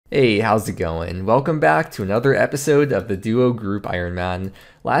Hey, how's it going? Welcome back to another episode of the duo group Ironman.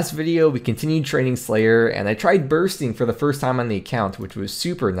 Last video, we continued training Slayer, and I tried bursting for the first time on the account, which was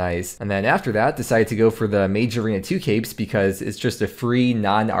super nice. And then after that, decided to go for the Mage Arena 2 capes because it's just a free,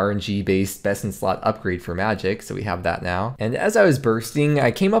 non-RNG based best in slot upgrade for Magic, so we have that now. And as I was bursting, I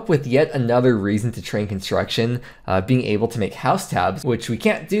came up with yet another reason to train construction, being able to make house tabs, which we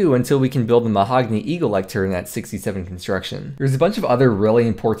can't do until we can build the Mahogany Eagle Lectern at 67 construction. There's a bunch of other really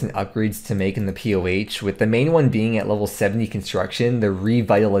important upgrades to make in the POH, with the main one being at level 70 construction, the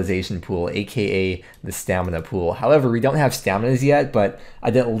Revitalization pool, aka the stamina pool. However, we don't have staminas yet, but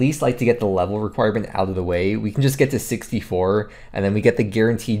I'd at least like to get the level requirement out of the way. We can just get to 64, and then we get the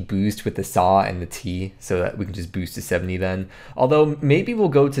guaranteed boost with the saw and the T, so that we can just boost to 70 then. Although maybe we'll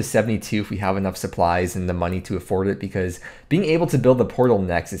go to 72 if we have enough supplies and the money to afford it, because being able to build the portal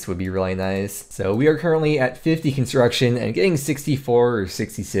nexus would be really nice. So we are currently at 50 construction, and getting 64 or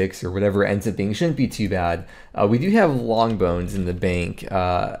 66 or whatever it ends up being shouldn't be too bad. We do have long bones in the bank.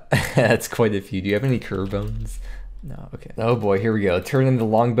 That's quite a few. Do you have any curve bones? No, okay. Oh boy, here we go. Turn in the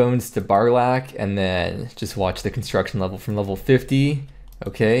long bones to Barlack, and then just watch the construction level from level 50.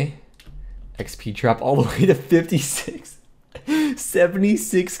 Okay. XP drop all the way to 56.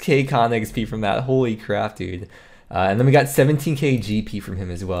 76k con XP from that. Holy crap, dude. And then we got 17k GP from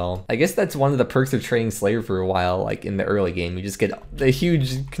him as well. I guess that's one of the perks of training Slayer for a while, like in the early game. You just get a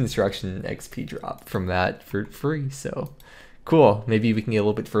huge construction XP drop from that for free, so cool. Maybe we can get a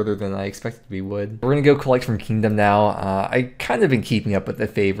little bit further than I expected we would. We're gonna go collect from Kingdom now. I kind of been keeping up with the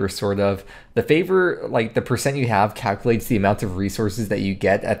favor, sort of. The favor, like the percent you have, calculates the amount of resources that you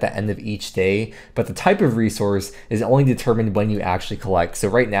get at the end of each day, but the type of resource is only determined when you actually collect. So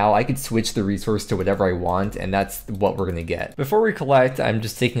right now, I could switch the resource to whatever I want, and that's what we're gonna get. Before we collect, I'm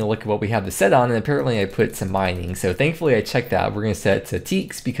just taking a look at what we have to set on, and apparently I put some mining. So thankfully I checked that. We're gonna set it to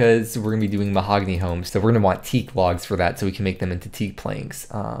teaks because we're gonna be doing mahogany homes. So we're gonna want teak logs for that so we can make them into teak planks.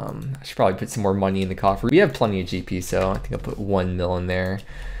 I should probably put some more money in the coffer. We have plenty of GP, so I think I'll put 1 mil in there.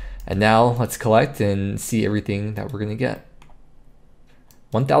 And now let's collect and see everything that we're gonna get.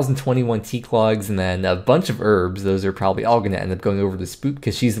 1021 teak logs, and then a bunch of herbs. Those are probably all gonna end up going over to Spook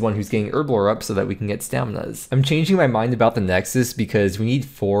because she's the one who's getting herb lore up so that we can get staminas. I'm changing my mind about the Nexus because we need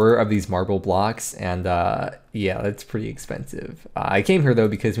 4 of these marble blocks, and yeah, that's pretty expensive. I came here though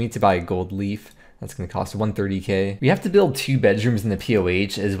because we need to buy a gold leaf. That's going to cost 130k. We have to build 2 bedrooms in the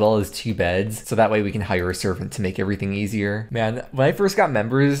POH as well as 2 beds, so that way we can hire a servant to make everything easier. Man, when I first got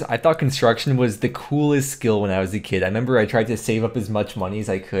members, I thought construction was the coolest skill when I was a kid. I remember I tried to save up as much money as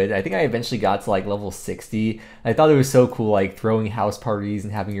I could. I think I eventually got to like level 60. I thought it was so cool, like throwing house parties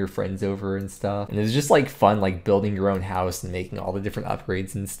and having your friends over and stuff. And it was just like fun, like building your own house and making all the different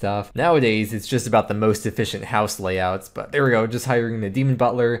upgrades and stuff. Nowadays, it's just about the most efficient house layouts, but there we go, just hiring the Demon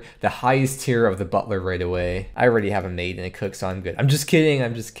Butler, the highest tier of the butler right away. I already have a maid and a cook, so I'm good. I'm just kidding,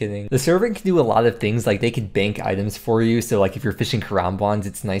 I'm just kidding. The servant can do a lot of things, like they could bank items for you. So like if you're fishing Karambwans,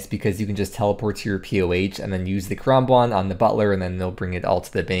 it's nice because you can just teleport to your POH and then use the Karambwan on the butler and then they'll bring it all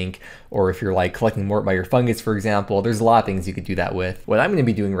to the bank. Or if you're like collecting mort by your fungus, for example, there's a lot of things you could do that with. What I'm gonna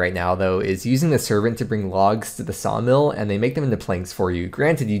be doing right now though is using the servant to bring logs to the sawmill, and they make them into planks for you.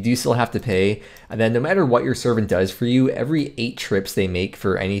 Granted, you do still have to pay, and then no matter what your servant does for you, every 8 trips they make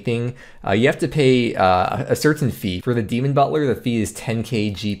for anything, you have to pay a certain fee. For the Demon Butler, the fee is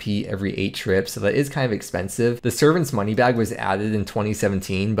 10k GP every 8 trips, so that is kind of expensive. The servant's money bag was added in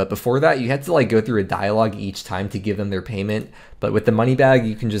 2017, but before that you had to like go through a dialogue each time to give them their payment. But with the money bag,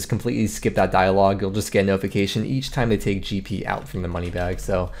 you can just completely skip that dialogue. You'll just get a notification each time they take GP out from the money bag.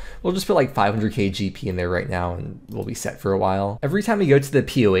 So we'll just put like 500k GP in there right now and we'll be set for a while. Every time we go to the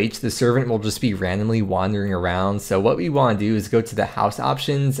POH, the servant will just be randomly wandering around. So what we want to do is go to the house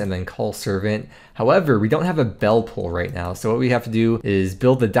options and then call servant. However, we don't have a bell pull right now. So what we have to do is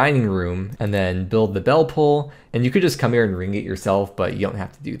build the dining room and then build the bell pull. And you could just come here and ring it yourself, but you don't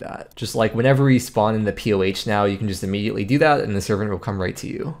have to do that. Just like whenever we spawn in the POH now, you can just immediately do that and the servant will come right to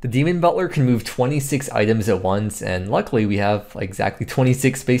you. The Demon Butler can move 26 items at once, and luckily we have exactly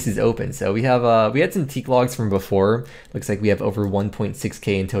 26 spaces open. So we have we had some teak logs from before. Looks like we have over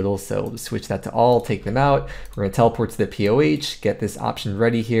 1.6k in total, so we'll switch that to all, take them out. We're gonna teleport to the POH, get this option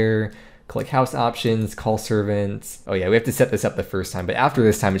ready here. Click house options, call servants. Oh yeah, we have to set this up the first time, but after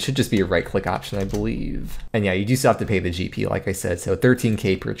this time, it should just be a right click option, I believe. And yeah, you do still have to pay the GP, like I said, so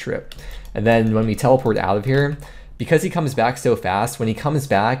 13k per trip. And then when we teleport out of here, because he comes back so fast, when he comes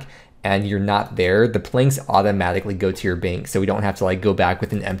back, and you're not there, the planks automatically go to your bank. So we don't have to like go back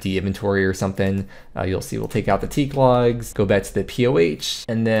with an empty inventory or something. You'll see we'll take out the teak logs, go back to the POH,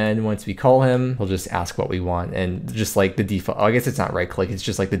 and then once we call him, he'll just ask what we want. And just like the default, I guess it's not right click, it's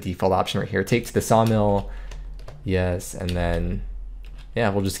just like the default option right here. Take to the sawmill, yes, and then yeah,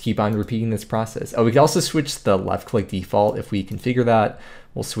 we'll just keep on repeating this process. Oh, we can also switch the left click default if we configure that.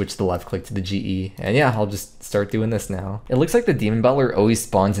 We'll switch the left click to the GE, and yeah, I'll just start doing this now. It looks like the Demon Butler always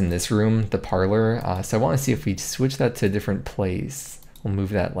spawns in this room, the parlor, so I want to see if we switch that to a different place. We'll move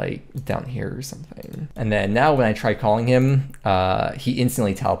that like down here or something. And then now when I try calling him, he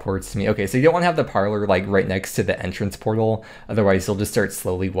instantly teleports to me. Okay, so you don't want to have the parlor like right next to the entrance portal. Otherwise he'll just start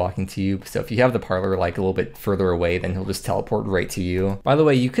slowly walking to you. So if you have the parlor like a little bit further away, then he'll just teleport right to you. By the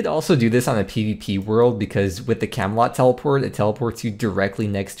way, you could also do this on a PvP world because with the Camelot teleport, it teleports you directly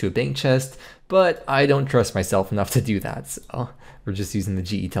next to a bank chest. But I don't trust myself enough to do that, so we're just using the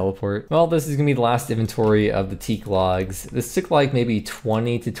GE teleport. Well, this is gonna be the last inventory of the teak logs. This took like maybe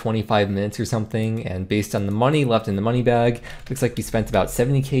 20 to 25 minutes or something, and based on the money left in the money bag, looks like we spent about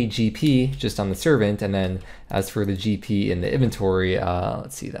 70k GP just on the servant, and then as for the GP in the inventory,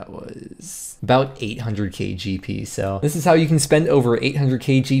 let's see, that was about 800k GP. So this is how you can spend over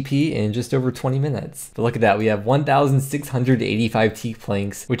 800k GP in just over 20 minutes. But look at that, we have 1,685 teak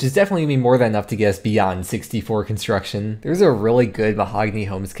planks, which is definitely gonna be more than enough to get us beyond 64 construction. There's a really good mahogany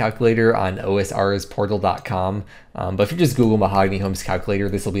homes calculator on OSRS but if you just Google mahogany homes calculator,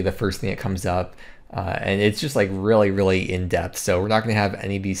 this will be the first thing that comes up. And it's just like really in depth. So we're not going to have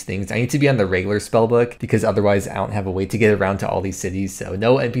any of these things. I need to be on the regular spellbook because otherwise I don't have a way to get around to all these cities. So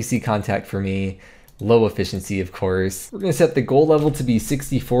no NPC contact for me. Low efficiency, of course. We're going to set the goal level to be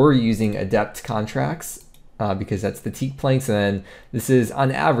 64 using adept contracts. Because that's the teak planks, and then this is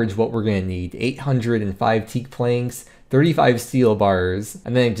on average what we're going to need: 805 teak planks, 35 steel bars,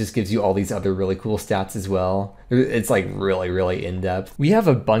 and then it just gives you all these other really cool stats as well. It's like really in depth. We have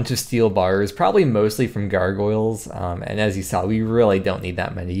a bunch of steel bars, probably mostly from gargoyles, and as you saw, we really don't need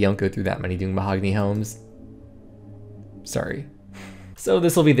that many. You don't go through that many doing mahogany homes. Sorry. So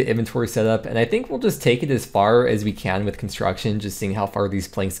this will be the inventory setup, and I think we'll just take it as far as we can with construction, just seeing how far these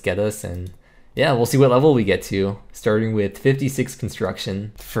planks get us, and yeah, we'll see what level we get to, starting with 56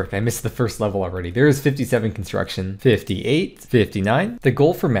 construction. Frick, I missed the first level already. There is 57 construction, 58, 59. The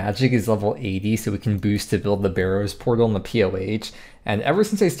goal for magic is level 80, so we can boost to build the Barrows portal and the POH. And ever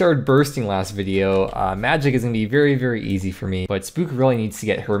since I started bursting last video, magic is going to be very easy for me. But Spook really needs to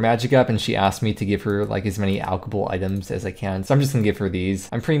get her magic up, and she asked me to give her like as many alchable items as I can. So I'm just going to give her these.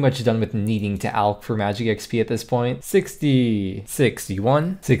 I'm pretty much done with needing to alch for magic XP at this point. 60,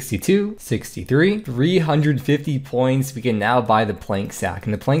 61, 62, 63, 350 points. We can now buy the plank sack.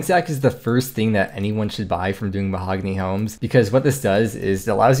 And the plank sack is the first thing that anyone should buy from doing mahogany homes, because what this does is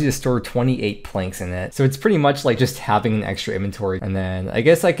it allows you to store 28 planks in it. So it's pretty much like just having an extra inventory. And then I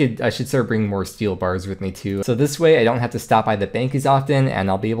guess I should start bringing more steel bars with me too. So this way I don't have to stop by the bank as often, and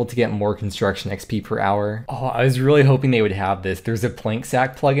I'll be able to get more construction XP per hour. Oh, I was really hoping they would have this. There's a plank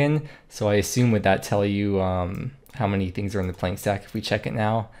sack plugin, so I assume would that tell you how many things are in the plank sack if we check it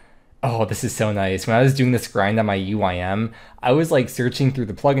now? Oh, this is so nice. When I was doing this grind on my UIM, I was like searching through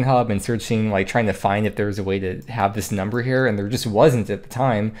the plugin hub and searching, like trying to find if there was a way to have this number here, and there just wasn't at the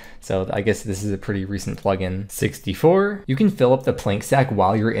time. So I guess this is a pretty recent plugin. 64. You can fill up the plank sack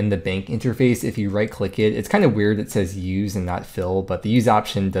while you're in the bank interface if you right click it. It's kind of weird it says use and not fill, but the use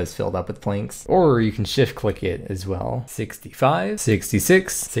option does fill it up with planks. Or you can shift click it as well. 65,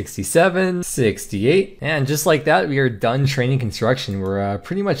 66, 67, 68. And just like that, we are done training construction. We're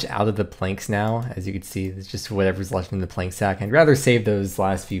pretty much out of the planks now. As you can see, it's just whatever's left in the plank sack. I'd rather save those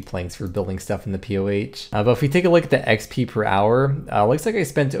last few planks for building stuff in the POH. But if we take a look at the XP per hour, looks like I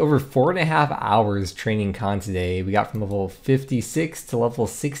spent over 4.5 hours training Khan today. We got from level 56 to level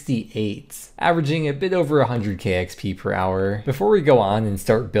 68, averaging a bit over 100k XP per hour. Before we go on and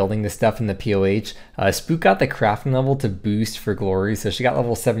start building the stuff in the POH, Spook got the crafting level to boost for glory, so she got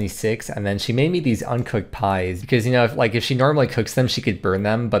level 76, and then she made me these uncooked pies, because you know, if she normally cooks them, she could burn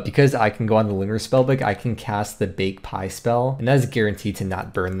them, but because I can go on the lunar spellbook, I can cast the bake pie spell, and that is guaranteed to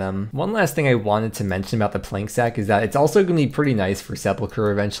not burn them. One last thing I wanted to mention about the plank sack is that it's also going to be pretty nice for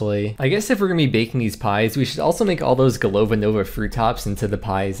sepulcher eventually. I guess if we're going to be baking these pies, we should also make all those Galova Nova fruit tops into the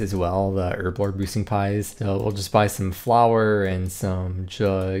pies as well, the herb lord boosting pies. So we'll just buy some flour and some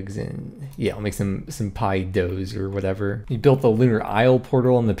jugs, and yeah, I'll make some pie doughs or whatever. We built the lunar isle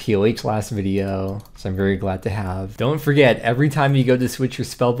portal in the POH last video, so I'm very glad to have. Don't forget, every time you go to switch your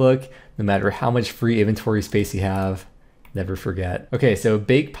spellbook, no matter how much free inventory space you have, Never forget. Okay, so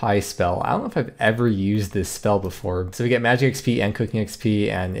Bake Pie spell. I don't know if I've ever used this spell before. So we get Magic XP and Cooking XP,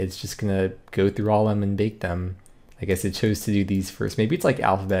 and it's just gonna go through all of them and bake them. I guess it chose to do these first. Maybe it's like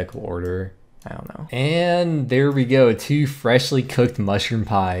alphabetical order. I don't know. And there we go, 2 freshly cooked mushroom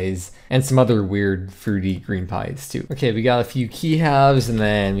pies and some other weird fruity green pies too. Okay, we got a few key halves and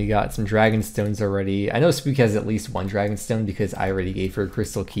then we got some dragon stones already. I know Spook has at least 1 dragon stone because I already gave her a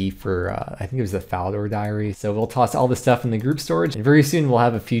crystal key for, I think it was the Falador diary. So we'll toss all the stuff in the group storage and very soon we'll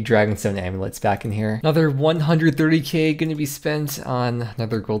have a few dragonstone amulets back in here. Another 130k gonna be spent on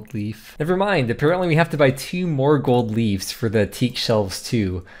another gold leaf. Never mind, apparently we have to buy 2 more gold leaves for the teak shelves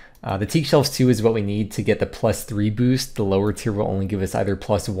too. The Teak Shelves 2 is what we need to get the +3 boost. The lower tier will only give us either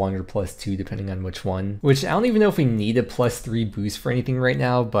 +1 or +2 depending on which one. Which I don't even know if we need a +3 boost for anything right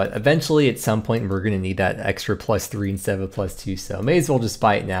now, but eventually at some point we're going to need that extra +3 instead of a +2, so may as well just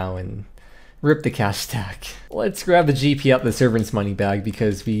buy it now and rip the cash stack. Let's grab the GP out the servant's money bag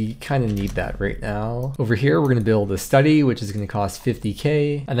because we kind of need that right now. Over here, we're going to build a study, which is going to cost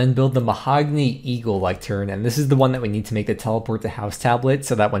 50k, and then build the Mahogany Eagle Lectern. And this is the one that we need to make the teleport to house tablet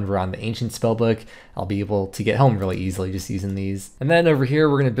so that when we're on the ancient spellbook, I'll be able to get home really easily just using these. And then over here,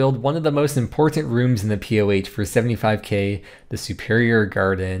 we're going to build one of the most important rooms in the POH for 75k, the Superior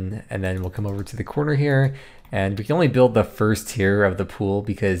Garden. And then we'll come over to the corner here. And we can only build the first tier of the pool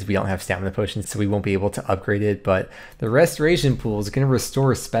because we don't have stamina potions, so we won't be able to upgrade it. But the restoration pool is going to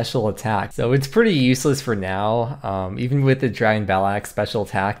restore special attack. So it's pretty useless for now. Even with the Dragon Battle Axe special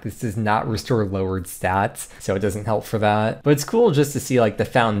attack, this does not restore lowered stats, so it doesn't help for that. But it's cool just to see like the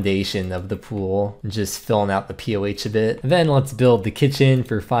foundation of the pool, just filling out the POH a bit. And then let's build the kitchen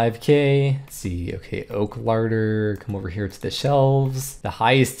for 5k. Let's see, okay, oak larder, come over here to the shelves. The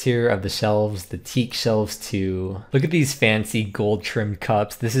highest tier of the shelves, the teak shelves too. Look at these fancy gold trimmed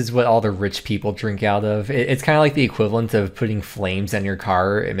cups. This is what all the rich people drink out of. It's kind of like the equivalent of putting flames on your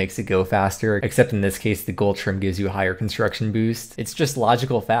car. It makes it go faster, except in this case, the gold trim gives you a higher construction boost. It's just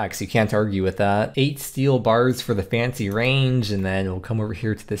logical facts. You can't argue with that. 8 steel bars for the fancy range, and then we'll come over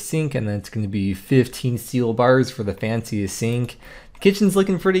here to the sink, and then it's going to be 15 steel bars for the fanciest sink. The kitchen's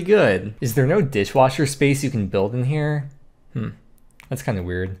looking pretty good. Is there no dishwasher space you can build in here? That's kind of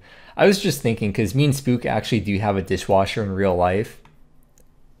weird. I was just thinking, because me and Spook actually do have a dishwasher in real life.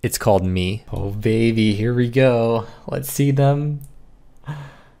 It's called me. Oh baby, here we go. Let's see them.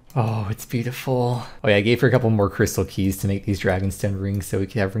 Oh, it's beautiful. Oh yeah, I gave her a couple more crystal keys to make these dragonstone rings so we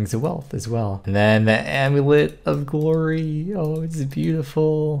could have rings of wealth as well. And then the amulet of glory. Oh, it's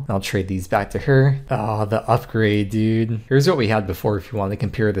beautiful. I'll trade these back to her. Oh, the upgrade, dude. Here's what we had before if you want to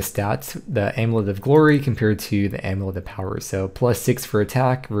compare the stats. The amulet of glory compared to the amulet of power. So +6 for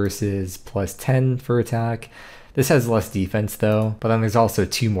attack versus +10 for attack. This has less defense though, but then there's also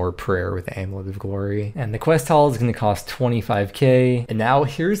 2 more prayer with the Amulet of Glory. And the quest hall is going to cost 25k. And now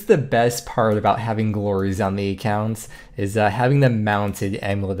here's the best part about having glories on the accounts, is having the mounted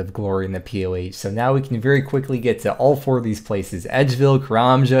Amulet of Glory in the POH. So now we can very quickly get to all 4 of these places: Edgeville,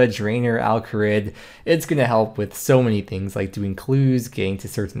 Karamja, Draenor, Al-Kharid. It's going to help with so many things like doing clues, getting to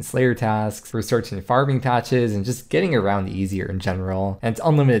certain Slayer tasks, for certain farming patches, and just getting around easier in general. And it's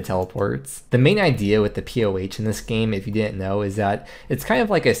unlimited teleports. The main idea with the POH in this game, if you didn't know, is that it's kind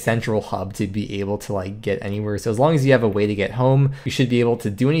of like a central hub to be able to like get anywhere. So as long as you have a way to get home, you should be able to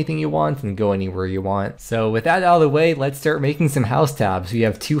do anything you want and go anywhere you want. So with that out of the way, let's start making some house tabs. We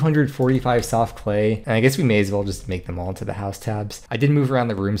have 245 soft clay, and I guess we may as well just make them all into the house tabs. I did move around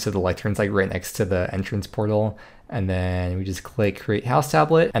the room so the lectern's like right next to the entrance portal. And then we just click create house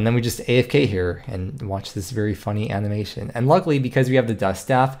tablet, and then we just AFK here and watch this very funny animation. And luckily, because we have the dust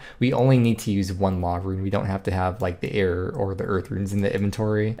staff, we only need to use 1 law rune. We don't have to have like the air or the earth runes in the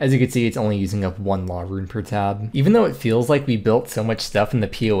inventory. As you can see, it's only using up 1 law rune per tab. Even though it feels like we built so much stuff in the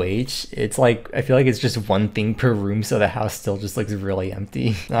POH, it's like, I feel like it's just 1 thing per room, so the house still just looks really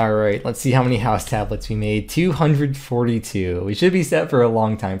empty. All right, let's see how many house tablets we made. 242. We should be set for a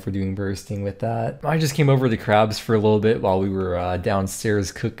long time for doing bursting with that. I just came over to Crabs for a little bit while we were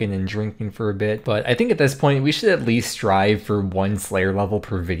downstairs cooking and drinking for a bit, but I think at this point we should at least strive for 1 Slayer level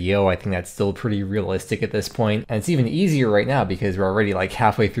per video. I think that's still pretty realistic at this point, and it's even easier right now because we're already like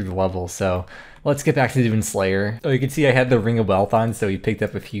halfway through the level. So let's get back to doing Slayer. Oh, you can see I had the Ring of Wealth on, so we picked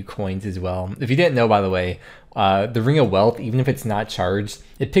up a few coins as well. If you didn't know, by the way, the Ring of Wealth, even if it's not charged,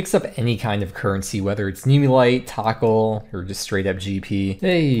 it picks up any kind of currency, whether it's Numulite, Tockle, or just straight up GP.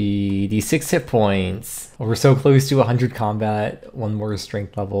 Hey, these 6 hit points. Oh, we're so close to 100 combat, 1 more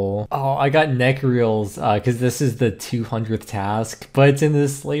strength level. Oh, I got neck reels, because this is the 200th task, but it's in the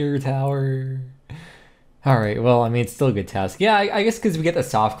Slayer Tower. Alright, well, I mean, it's still a good task. Yeah, I guess because we get the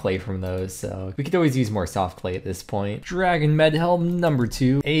soft clay from those, so we could always use more soft clay at this point. Dragon Med Helm number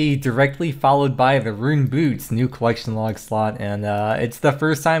 2. Directly followed by the Rune Boots, new collection log slot, and it's the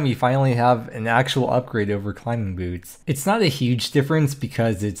first time we finally have an actual upgrade over climbing boots. It's not a huge difference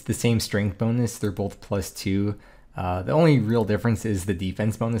because it's the same strength bonus, they're both +2. The only real difference is the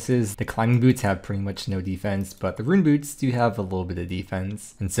defense bonuses. The climbing boots have pretty much no defense, but the rune boots do have a little bit of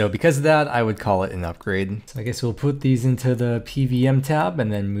defense. And so because of that, I would call it an upgrade. So I guess we'll put these into the PVM tab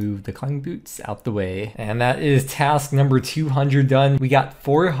and then move the climbing boots out the way. And that is task number 200 done. We got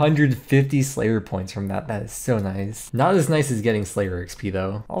 450 Slayer points from that. That is so nice. Not as nice as getting Slayer XP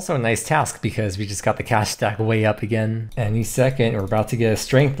though. Also a nice task because we just got the cash stack way up again. Any second, we're about to get a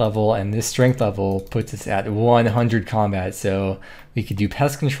strength level, and this strength level puts us at 100 combat, so we could do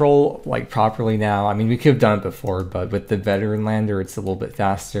pest control like properly now. I mean, we could have done it before, but with the veteran lander it's a little bit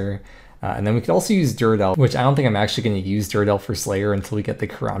faster. And then we could also use Durdel, which I don't think I'm actually going to use Durdel for Slayer until we get the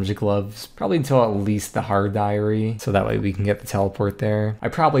Karamja gloves, probably until at least the Hard Diary, so that way we can get the teleport there. I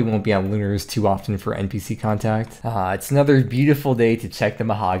probably won't be on Lunars too often for NPC contact. It's another beautiful day to check the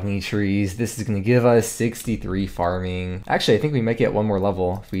mahogany trees. This is going to give us 63 farming. Actually, I think we might get one more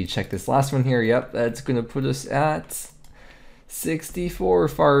level if we check this last one here. Yep, that's going to put us at 64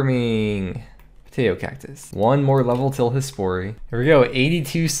 farming. Potato cactus. One more level till Hispori. Here we go,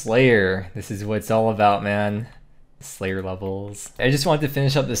 82 Slayer. This is what it's all about, man. Slayer levels. I just wanted to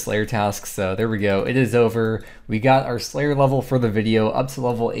finish up the Slayer task, so there we go. It is over. We got our Slayer level for the video up to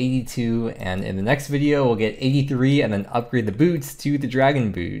level 82, and in the next video we'll get 83 and then upgrade the boots to the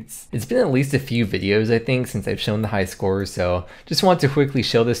dragon boots. It's been at least a few videos, I think, since I've shown the high scores, so just want to quickly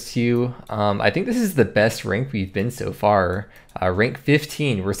show this to you. I think this is the best rank we've been so far. Rank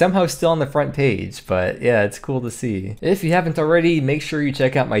 15. We're somehow still on the front page, but yeah, it's cool to see. If you haven't already, make sure you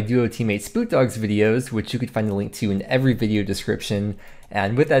check out my duo teammate Spoot Dog's videos, which you could find a link to in every video description.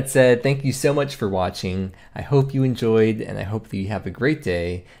 And with that said, thank you so much for watching. I hope you enjoyed, and I hope that you have a great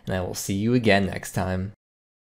day, and I will see you again next time.